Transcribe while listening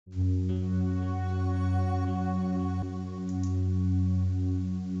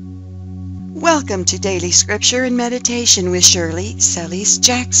Welcome to Daily Scripture and Meditation with Shirley Sellies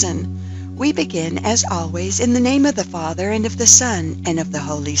Jackson. We begin, as always, in the name of the Father, and of the Son, and of the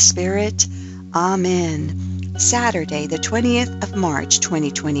Holy Spirit. Amen. Saturday, the 20th of March,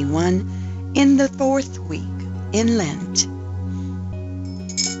 2021, in the 4th week in Lent.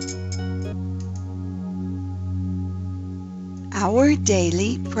 Our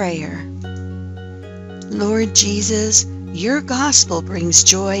Daily Prayer. Lord Jesus, your gospel brings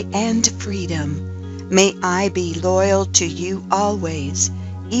joy and freedom. May I be loyal to you always,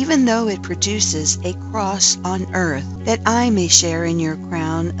 even though it produces a cross on earth, that I may share in your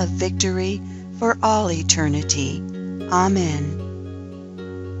crown of victory for all eternity. Amen.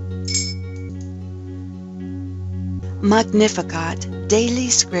 Magnificat Daily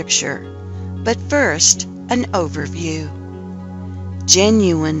Scripture. But first, an overview.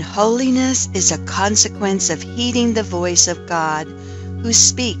 Genuine holiness is a consequence of heeding the voice of God who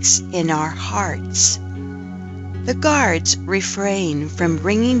speaks in our hearts. The guards refrain from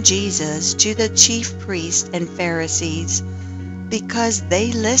bringing Jesus to the chief priests and Pharisees because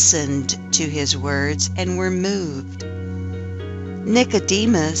they listened to his words and were moved.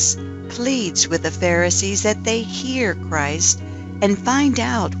 Nicodemus pleads with the Pharisees that they hear Christ and find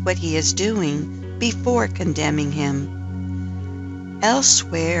out what he is doing before condemning him.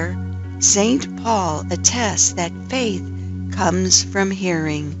 Elsewhere, St. Paul attests that faith comes from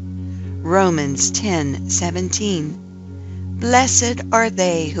hearing. Romans 10:17. Blessed are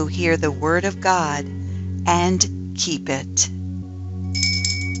they who hear the word of God and keep it.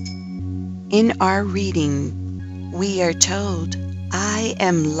 In our reading, we are told, I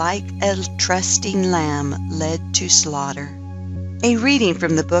am like a trusting lamb led to slaughter. A reading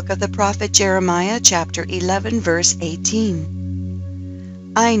from the book of the prophet Jeremiah, chapter 11, verse 18.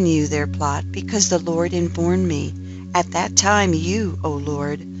 I knew their plot because the Lord informed me. At that time you, O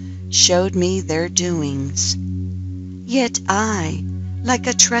Lord, showed me their doings. Yet I, like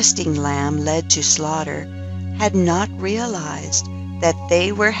a trusting lamb led to slaughter, had not realized that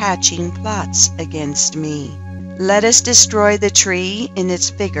they were hatching plots against me. Let us destroy the tree in its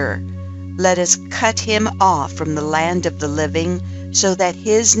vigor. Let us cut him off from the land of the living, so that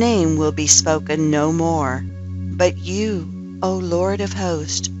his name will be spoken no more. But you, O Lord of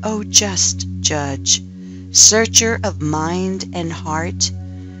hosts, O just judge, searcher of mind and heart,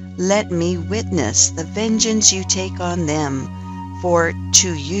 let me witness the vengeance you take on them, for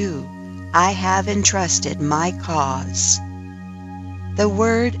to you I have entrusted my cause. The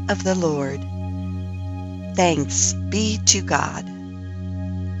word of the Lord. Thanks be to God.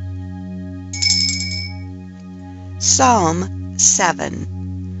 Psalm 7.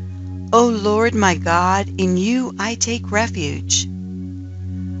 O Lord my God, in you I take refuge.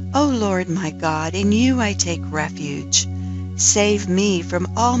 O Lord my God, in you I take refuge. Save me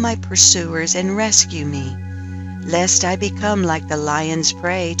from all my pursuers and rescue me, lest I become like the lion's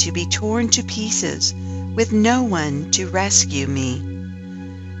prey, to be torn to pieces, with no one to rescue me.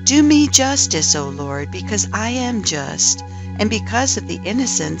 Do me justice, O Lord, because I am just, and because of the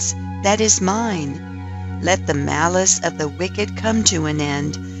innocence that is mine. Let the malice of the wicked come to an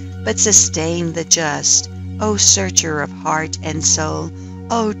end, but sustain the just, O searcher of heart and soul,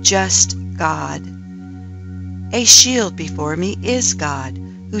 O just God. A shield before me is God,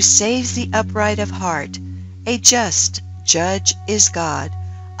 who saves the upright of heart. A just judge is God,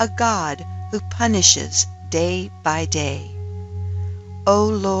 a God who punishes day by day. O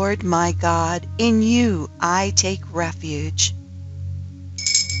Lord my God, in you I take refuge.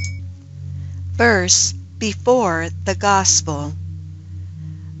 Verse before the Gospel.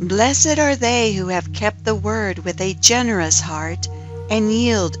 Blessed are they who have kept the word with a generous heart and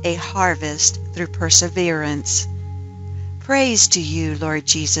yield a harvest through perseverance. Praise to you, Lord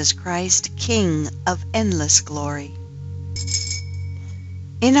Jesus Christ, King of endless glory.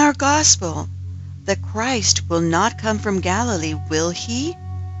 In our Gospel, the Christ will not come from Galilee, will he?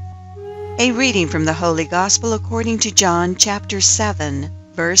 A reading from the Holy Gospel according to John chapter 7,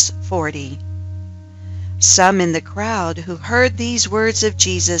 verse 40. Some in the crowd who heard these words of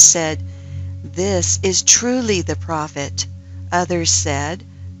Jesus said, This is truly the prophet. Others said,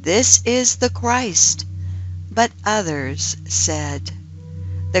 This is the Christ. But others said,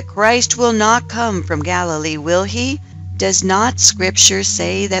 The Christ will not come from Galilee, will he? Does not Scripture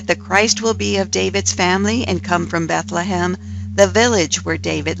say that the Christ will be of David's family and come from Bethlehem, the village where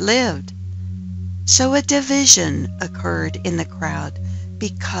David lived? So a division occurred in the crowd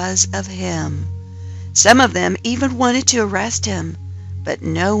because of him. Some of them even wanted to arrest him, but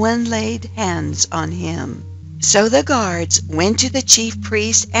no one laid hands on him. So the guards went to the chief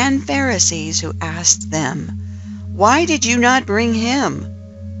priests and Pharisees, who asked them, "Why did you not bring him?"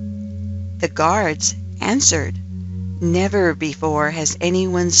 The guards answered, "Never before has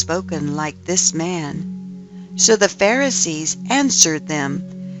anyone spoken like this man." So the Pharisees answered them,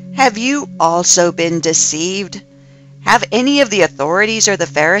 "Have you also been deceived? Have any of the authorities or the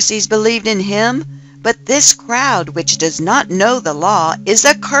Pharisees believed in him? But this crowd, which does not know the law, is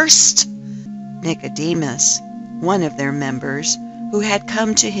accursed." Nicodemus, one of their members, who had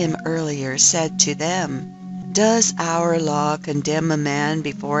come to him earlier, said to them, "Does our law condemn a man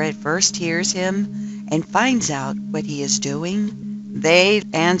before it first hears him and finds out what he is doing?" They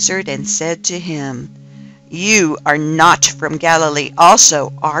answered and said to him, "You are not from Galilee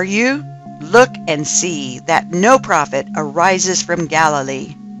also, are you? Look and see that no prophet arises from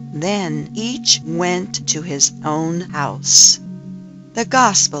Galilee." Then each went to his own house. The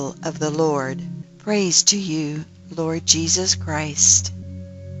Gospel of the Lord. Praise to you, Lord Jesus Christ.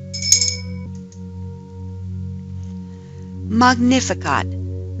 Magnificat,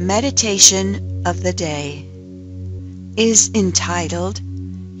 Meditation of the Day, is entitled,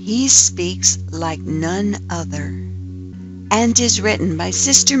 "He Speaks Like None Other," and is written by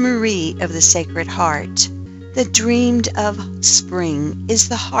Sister Marie of the Sacred Heart. The dreamed of spring is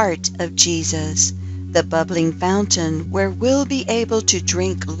the heart of Jesus, the bubbling fountain where we'll be able to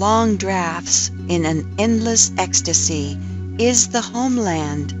drink long draughts in an endless ecstasy is the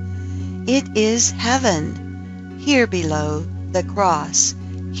homeland. It is heaven. Here below the cross,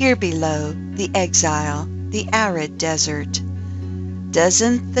 here below the exile, the arid desert.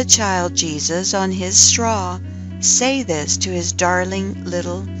 Doesn't the child Jesus on his straw say this to his darling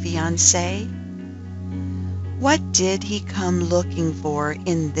little fiancée? What did he come looking for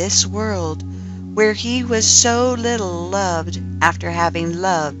in this world where he was so little loved after having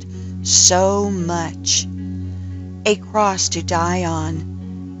loved so much? A cross to die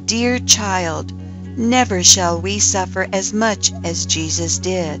on. Dear child, never shall we suffer as much as Jesus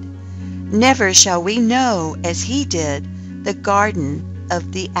did. Never shall we know as he did the garden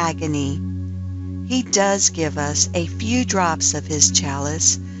of the agony. He does give us a few drops of his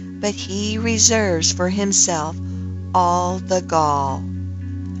chalice, but he reserves for himself all the gall.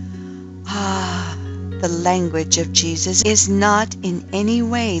 Ah, the language of Jesus is not in any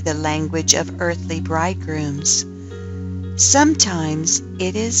way the language of earthly bridegrooms. Sometimes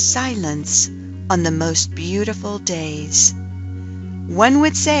it is silence on the most beautiful days. One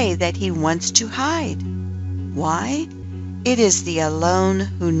would say that he wants to hide. Why? It is the alone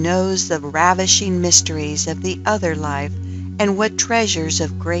who knows the ravishing mysteries of the other life and what treasures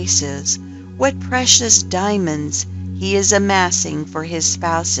of graces, what precious diamonds he is amassing for his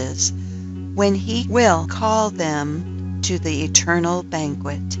spouses when he will call them to the eternal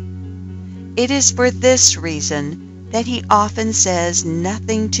banquet. It is for this reason that he often says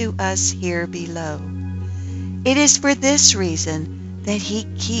nothing to us here below. It is for this reason that he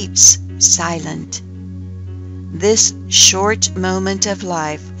keeps silent. This short moment of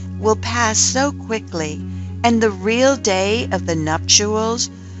life will pass so quickly, and the real day of the nuptials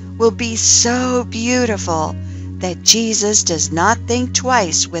will be so beautiful that Jesus does not think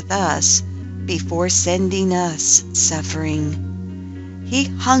twice with us before sending us suffering. He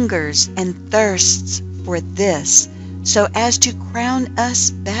hungers and thirsts for this so as to crown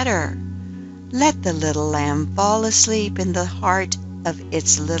us better. Let the little lamb fall asleep in the heart of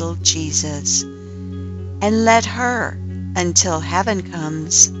its little Jesus, and let her, until heaven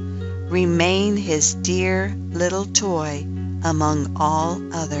comes, remain his dear little toy among all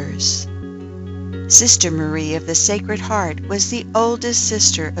others. Sister Marie of the Sacred Heart was the oldest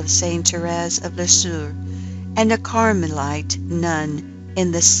sister of Saint Therese of Lisieux and a Carmelite nun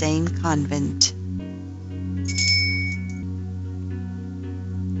in the same convent.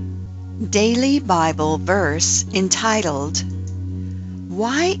 Daily Bible verse entitled,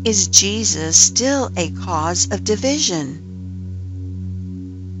 "Why is Jesus still a cause of division?"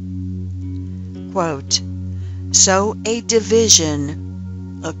 Quote, "So a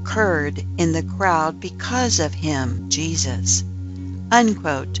division occurred in the crowd because of him, Jesus."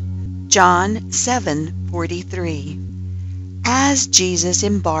 Unquote. John 7:43. As Jesus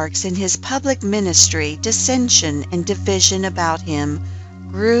embarks in his public ministry, dissension and division about him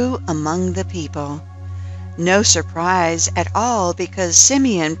grew among the people. No surprise at all, because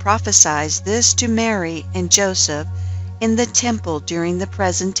Simeon prophesied this to Mary and Joseph in the temple during the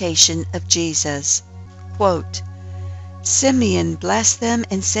presentation of Jesus. Quote, "Simeon blessed them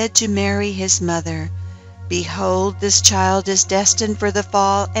and said to Mary his mother, Behold, this child is destined for the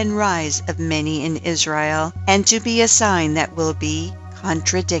fall and rise of many in Israel, and to be a sign that will be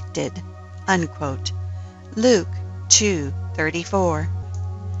contradicted." Unquote. Luke 2:34.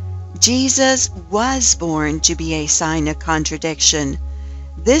 Jesus was born to be a sign of contradiction.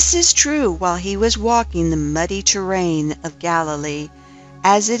 This is true while he was walking the muddy terrain of Galilee,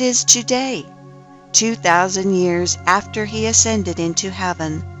 as it is today, 2,000 years after he ascended into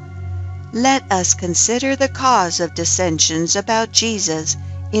heaven. Let us consider the cause of dissensions about Jesus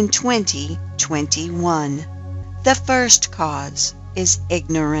in 2021. The first cause is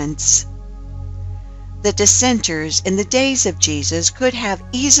ignorance. The dissenters in the days of Jesus could have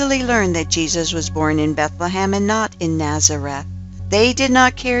easily learned that Jesus was born in Bethlehem and not in Nazareth. They did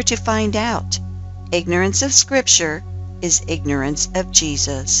not care to find out. Ignorance of Scripture is ignorance of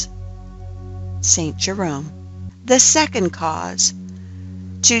Jesus. St. Jerome. The second cause.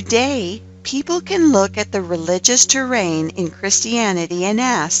 Today, people can look at the religious terrain in Christianity and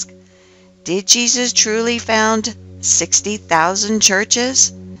ask, did Jesus truly found 60,000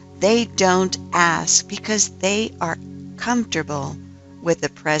 churches? They don't ask because they are comfortable with the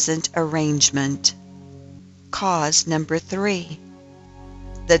present arrangement. Cause number 3.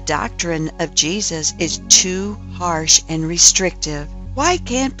 The doctrine of Jesus is too harsh and restrictive. Why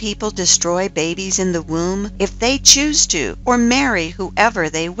can't people destroy babies in the womb if they choose to, or marry whoever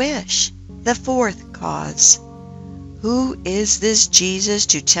they wish? The fourth cause. Who is this Jesus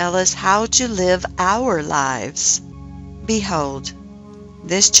to tell us how to live our lives? Behold,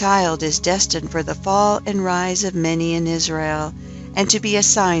 this child is destined for the fall and rise of many in Israel, and to be a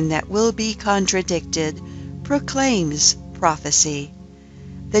sign that will be contradicted, proclaims prophecy.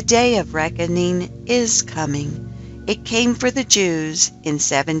 The day of reckoning is coming. It came for the Jews in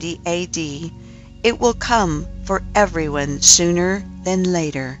 70 A.D. It will come for everyone sooner than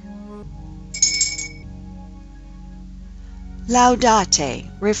later. Laudate,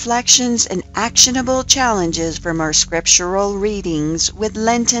 reflections and actionable challenges from our scriptural readings with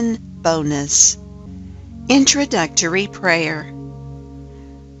Lenten bonus. Introductory prayer.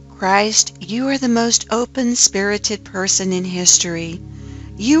 Christ, you are the most open-spirited person in history.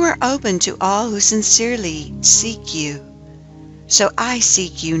 You are open to all who sincerely seek you. So I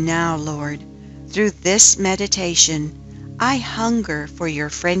seek you now, Lord. Through this meditation, I hunger for your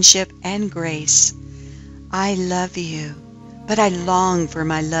friendship and grace. I love you, but I long for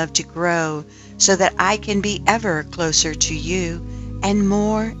my love to grow so that I can be ever closer to you and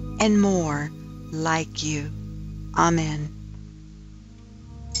more like you. Amen.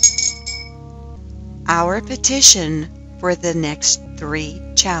 Our petition for the next 3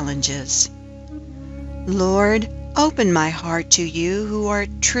 challenges. Lord, open my heart to you who are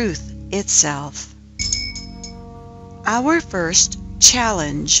truth itself. Our first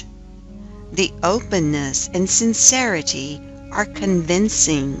challenge. The openness and sincerity are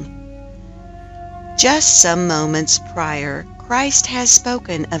convincing. Just some moments prior, Christ has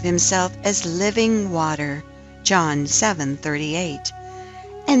spoken of himself as living water, John 7:38.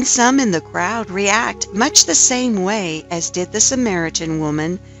 And some in the crowd react much the same way as did the Samaritan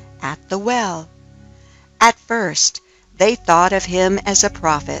woman at the well. At first, they thought of him as a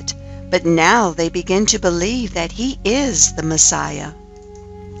prophet, but now they begin to believe that he is the Messiah.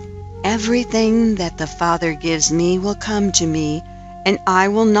 Everything that the Father gives me will come to me, and I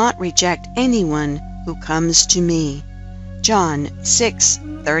will not reject anyone who comes to me. John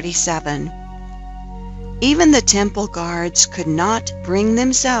 6:37. Even the temple guards could not bring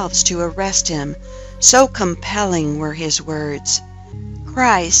themselves to arrest him, so compelling were his words.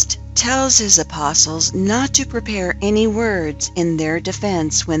 Christ tells his apostles not to prepare any words in their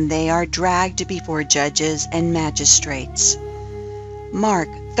defense when they are dragged before judges and magistrates. Mark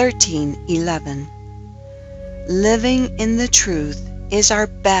 13:11. Living in the truth is our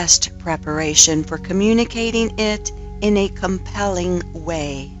best preparation for communicating it in a compelling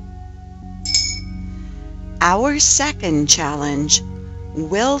way. Our second challenge,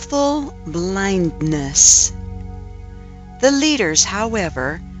 willful blindness. The leaders,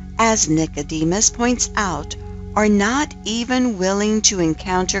 however, as Nicodemus points out, are not even willing to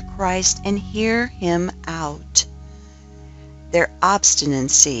encounter Christ and hear him out. Their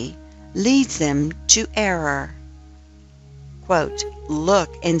obstinacy leads them to error. Quote, "Look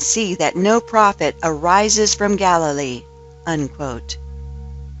and see that no prophet arises from Galilee." Unquote.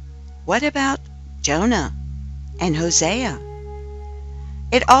 What about Jonah and Hosea?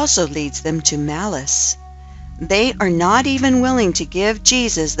 It also leads them to malice. They are not even willing to give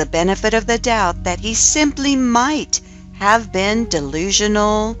Jesus the benefit of the doubt that he simply might have been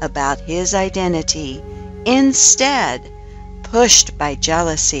delusional about his identity. Instead, pushed by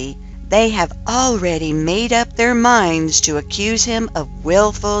jealousy, they have already made up their minds to accuse him of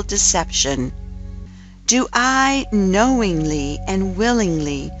willful deception. Do I knowingly and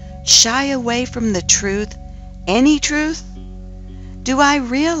willingly shy away from the truth, any truth? Do I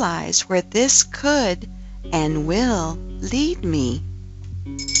realize where this could and will lead me?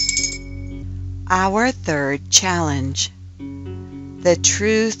 Our third challenge. The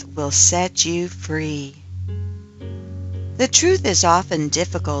truth will set you free. The truth is often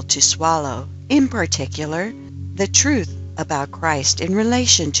difficult to swallow, in particular, the truth about Christ in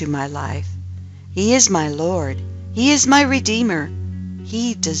relation to my life. He is my Lord. He is my Redeemer.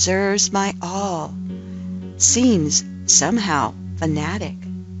 He deserves my all. Seems somehow fanatic,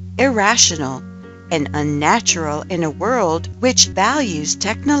 irrational, and unnatural in a world which values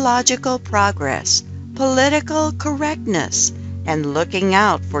technological progress, political correctness, and looking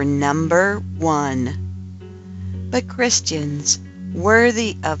out for number one. But Christians,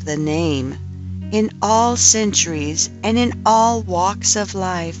 worthy of the name, in all centuries and in all walks of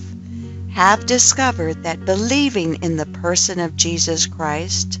life, have discovered that believing in the person of Jesus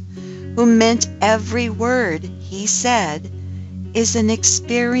Christ, who meant every word he said, is an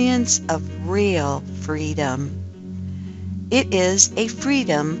experience of real freedom. It is a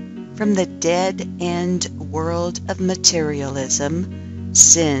freedom from the dead-end world of materialism,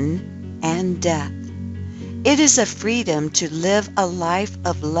 sin, and death. It is a freedom to live a life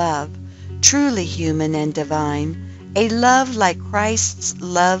of love, truly human and divine, a love like Christ's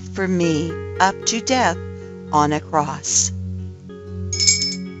love for me up to death on a cross.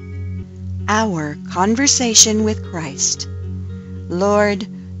 Our conversation with Christ. Lord,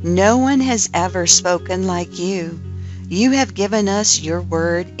 no one has ever spoken like you. You have given us your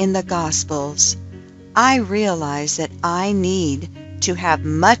word in the Gospels. I realize that I need to have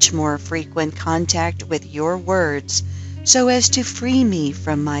much more frequent contact with your words so as to free me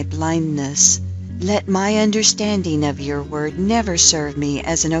from my blindness. Let my understanding of your word never serve me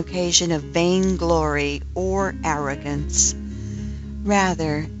as an occasion of vainglory or arrogance,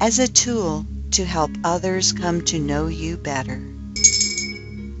 rather as a tool to help others come to know you better.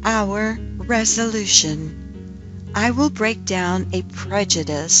 Our resolution. I will break down a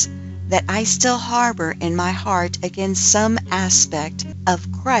prejudice that I still harbor in my heart against some aspect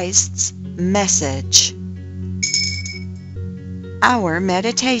of Christ's message. Our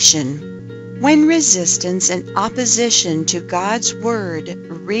meditation. When resistance and opposition to God's word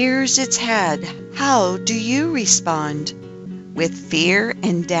rears its head, how do you respond? With fear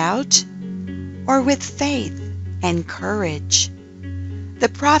and doubt, or with faith and courage? The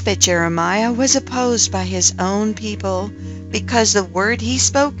prophet Jeremiah was opposed by his own people because the word he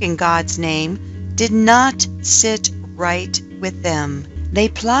spoke in God's name did not sit right with them. They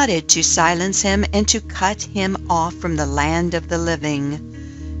plotted to silence him and to cut him off from the land of the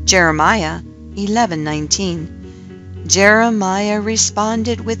living. Jeremiah 11:19. Jeremiah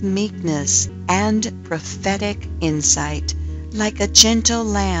responded with meekness and prophetic insight, like a gentle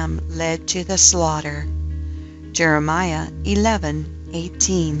lamb led to the slaughter. Jeremiah 11:18.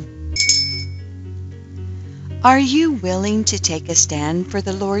 Are you willing to take a stand for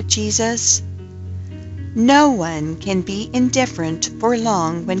the Lord Jesus? No one can be indifferent for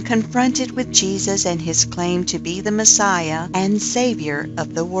long when confronted with Jesus and his claim to be the Messiah and Savior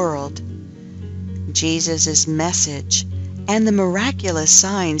of the world. Jesus' message and the miraculous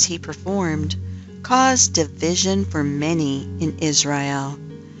signs he performed caused division for many in Israel.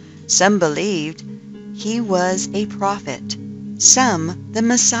 Some believed he was a prophet, some the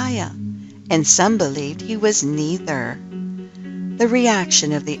Messiah, and some believed he was neither. The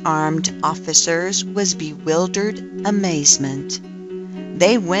reaction of the armed officers was bewildered amazement.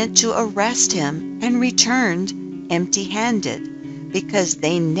 They went to arrest him and returned empty-handed because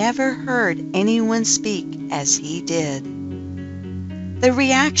they never heard anyone speak as he did. The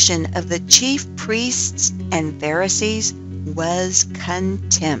reaction of the chief priests and Pharisees was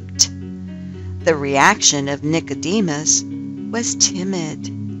contempt. The reaction of Nicodemus was timid.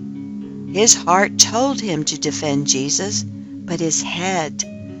 His heart told him to defend Jesus, but his head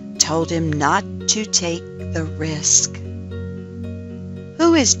told him not to take the risk.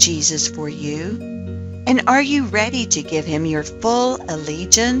 Who is Jesus for you? And are you ready to give him your full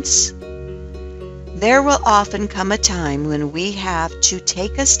allegiance? There will often come a time when we have to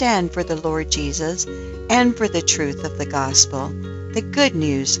take a stand for the Lord Jesus and for the truth of the gospel, the good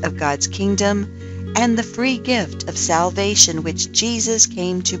news of God's kingdom, and the free gift of salvation which Jesus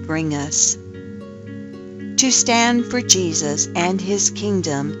came to bring us. To stand for Jesus and his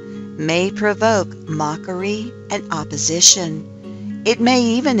kingdom may provoke mockery and opposition. It may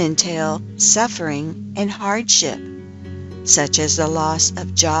even entail suffering and hardship, such as the loss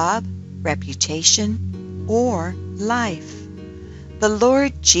of job, reputation, or life. The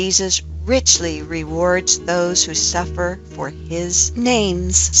Lord Jesus richly rewards those who suffer for his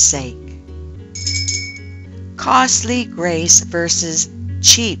name's sake. Costly grace versus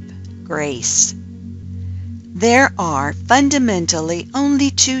cheap grace. There are fundamentally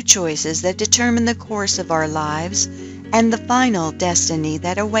only two choices that determine the course of our lives and the final destiny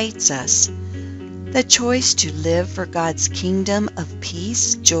that awaits us. The choice to live for God's kingdom of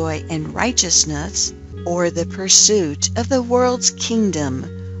peace, joy, and righteousness, or the pursuit of the world's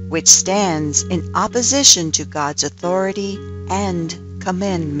kingdom, which stands in opposition to God's authority and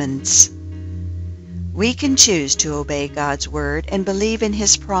commandments. We can choose to obey God's word and believe in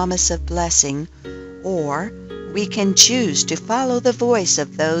His promise of blessing, or we can choose to follow the voice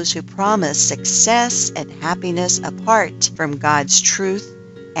of those who promise success and happiness apart from God's truth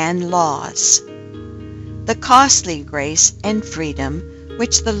and laws. The costly grace and freedom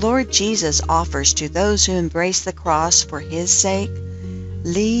which the Lord Jesus offers to those who embrace the cross for His sake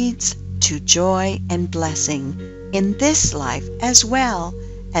leads to joy and blessing in this life as well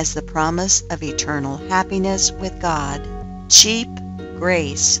as the promise of eternal happiness with God. Cheap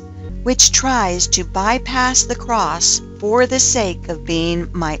grace, which tries to bypass the cross for the sake of being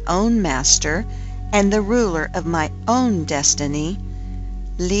my own master and the ruler of my own destiny,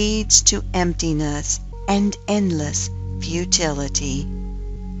 leads to emptiness and endless futility.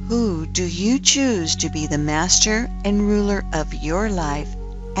 Who do you choose to be the master and ruler of your life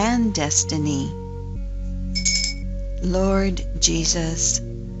and destiny? Lord Jesus,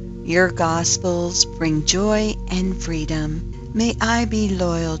 your Gospels bring joy and freedom. May I be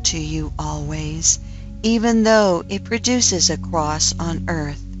loyal to you always, even though it produces a cross on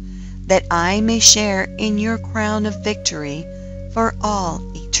earth, that I may share in your crown of victory for all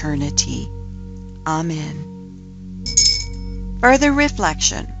eternity. Amen. Further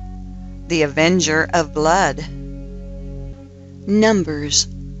reflection. The Avenger of Blood. Numbers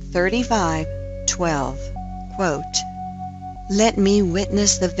 35:12. Quote, "Let me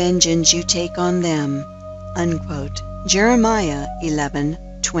witness the vengeance you take on them." Unquote. Jeremiah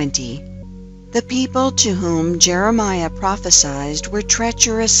 11:20. The people to whom Jeremiah prophesied were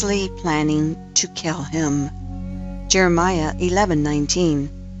treacherously planning to kill him. Jeremiah 11:19.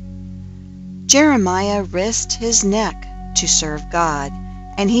 Jeremiah risked his neck to serve God,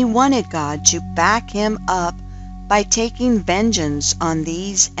 and he wanted God to back him up by taking vengeance on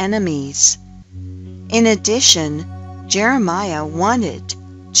these enemies. In addition, Jeremiah wanted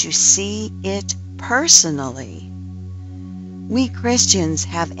to see it personally. We Christians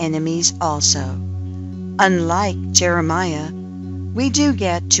have enemies also. Unlike Jeremiah, we do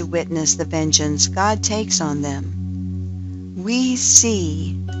get to witness the vengeance God takes on them. We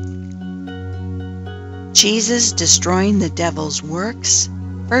see Jesus destroying the devil's works,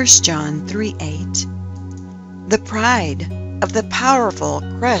 1 John 3:8. The pride of the powerful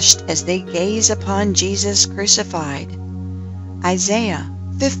crushed as they gaze upon Jesus crucified, Isaiah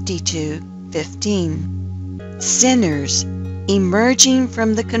 52:15. Sinners emerging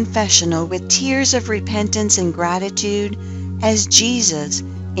from the confessional with tears of repentance and gratitude as Jesus,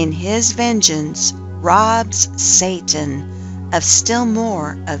 in his vengeance, robs Satan of still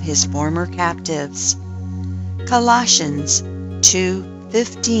more of his former captives. Colossians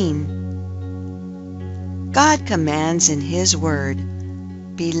 2:15. God commands in His Word,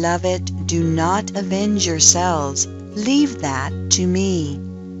 "Beloved, do not avenge yourselves, leave that to me.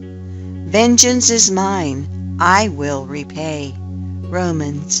 Vengeance is mine, I will repay."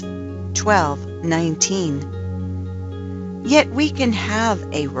 Romans 12:19. Yet we can have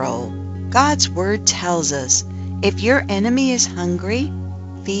a role. God's Word tells us, if your enemy is hungry,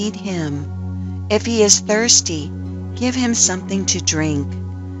 feed him. If he is thirsty, give him something to drink.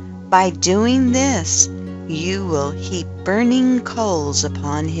 By doing this, you will heap burning coals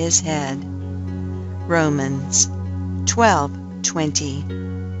upon his head. Romans 12:20.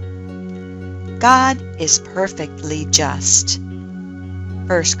 God is perfectly just.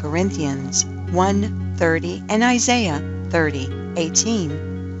 1 Corinthians 1:30 and Isaiah 30:18.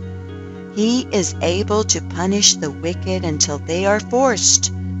 He is able to punish the wicked until they are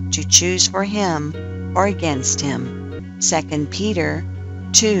forced to choose for him or against him. 2 Peter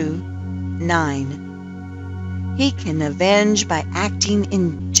 2:9. He can avenge by acting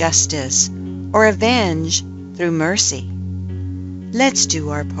in justice or avenge through mercy. Let's do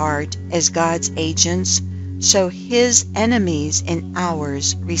our part as God's agents so His enemies and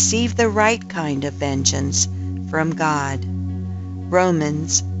ours receive the right kind of vengeance from God.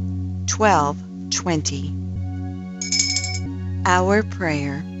 Romans 12:20. Our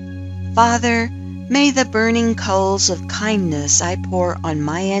prayer. Father, may the burning coals of kindness I pour on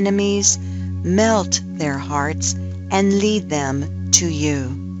my enemies melt their hearts and lead them to you.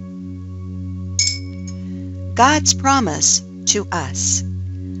 God's promise to us.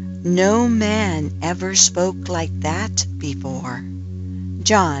 No man ever spoke like that before.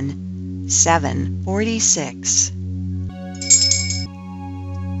 John 7:46.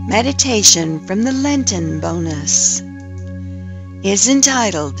 Meditation from the Lenten bonus is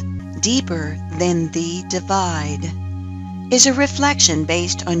entitled Deeper Than the Divide. Is a reflection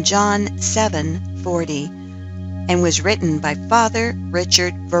based on John 7:40 and was written by Father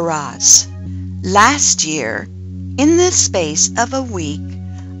Richard Varaz. Last year, in the space of a week,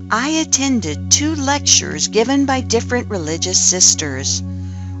 I attended 2 lectures given by different religious sisters.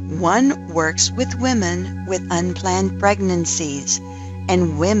 One works with women with unplanned pregnancies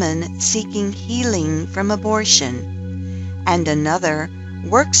and women seeking healing from abortion, and another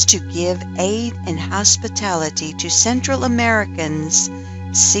works to give aid and hospitality to Central Americans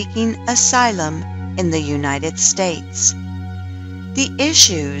seeking asylum in the United States. The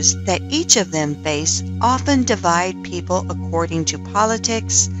issues that each of them face often divide people according to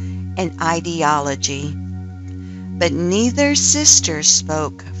politics and ideology. But neither sister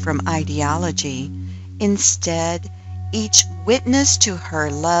spoke from ideology. Instead, each witnessed to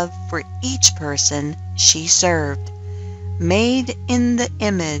her love for each person she served, made in the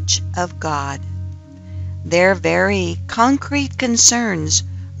image of God. Their very concrete concerns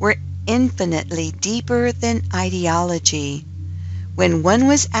were infinitely deeper than ideology. When one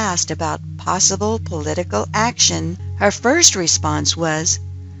was asked about possible political action, her first response was,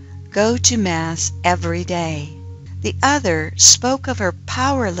 "Go to Mass every day." The other spoke of her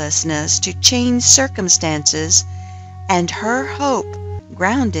powerlessness to change circumstances and her hope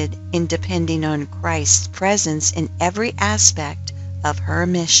grounded in depending on Christ's presence in every aspect of her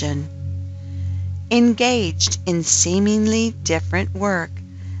mission. Engaged in seemingly different work,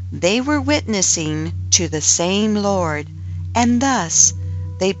 they were witnessing to the same Lord, and thus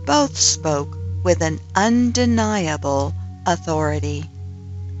they both spoke with an undeniable authority.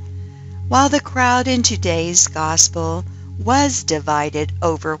 While the crowd in today's gospel was divided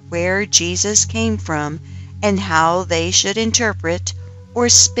over where Jesus came from and how they should interpret or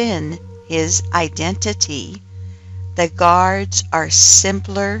spin his identity, the guards are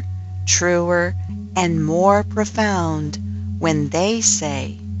simpler, truer, and more profound when they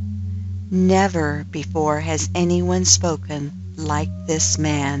say, "Never before has anyone spoken like this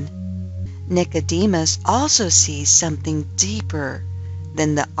man." Nicodemus also sees something deeper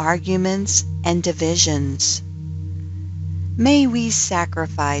than the arguments and divisions. May we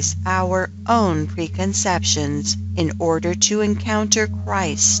sacrifice our own preconceptions in order to encounter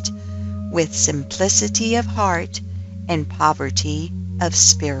Christ with simplicity of heart and poverty of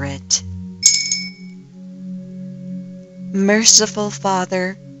spirit. Merciful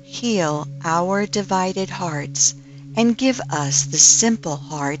Father, heal our divided hearts and give us the simple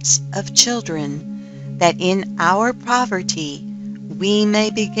hearts of children, that in our poverty we may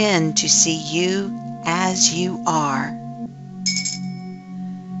begin to see you as you are.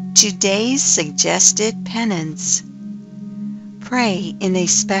 Today's suggested penance: pray in a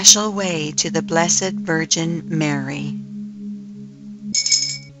special way to the Blessed Virgin Mary.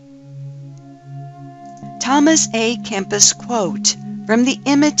 Thomas A. Kempis quote from the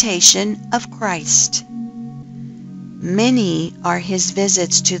Imitation of Christ: "Many are his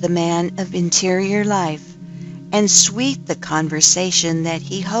visits to the man of interior life, and sweet the conversation that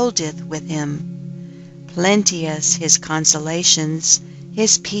he holdeth with him. Plenteous his consolations,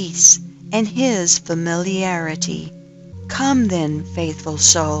 his peace, and his familiarity. Come then, faithful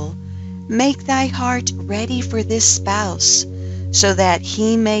soul, make thy heart ready for this spouse, so that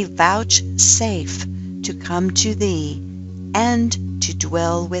he may vouchsafe to come to thee and to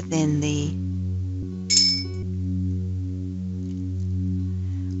dwell within thee."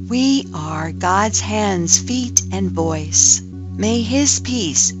 We are God's hands, feet, and voice. May his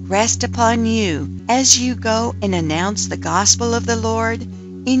peace rest upon you as you go and announce the gospel of the Lord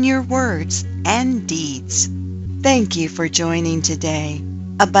in your words and deeds. Thank you for joining today.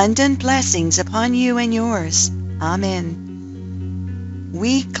 Abundant blessings upon you and yours. Amen.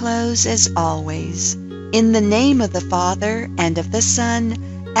 We close as always, in the name of the Father, and of the Son,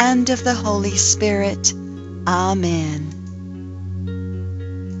 and of the Holy Spirit. Amen.